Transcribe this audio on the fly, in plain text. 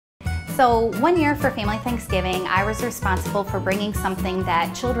So one year for Family Thanksgiving, I was responsible for bringing something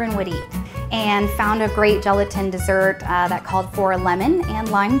that children would eat and found a great gelatin dessert that called for lemon and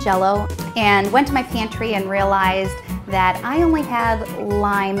lime jello, and went to my pantry and realized that I only had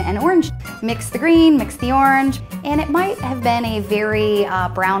lime and orange. Mix the green, mix the orange, and it might have been a very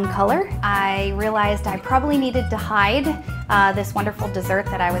brown color. I realized I probably needed to hide this wonderful dessert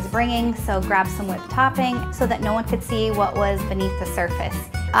that I was bringing, so grabbed some whipped topping so that no one could see what was beneath the surface.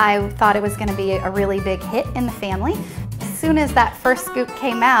 I thought it was going to be a really big hit in the family. As soon as that first scoop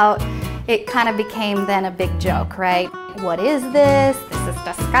came out, it kind of became then a big joke, right? What is this? This is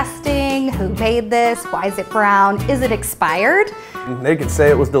disgusting. Who made this? Why is it brown? Is it expired? They could say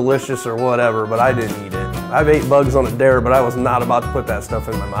it was delicious or whatever, but I didn't eat it. I've ate bugs on a dare, but I was not about to put that stuff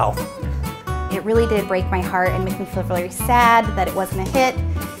in my mouth. It really did break my heart and make me feel very sad that it wasn't a hit.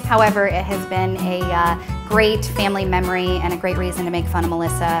 However, it has been a great family memory and a great reason to make fun of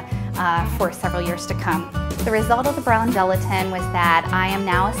Melissa for several years to come. The result of the brown gelatin was that I am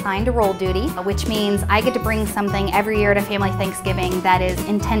now assigned to roll duty, which means I get to bring something every year to Family Thanksgiving that is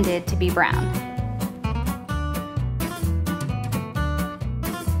intended to be brown.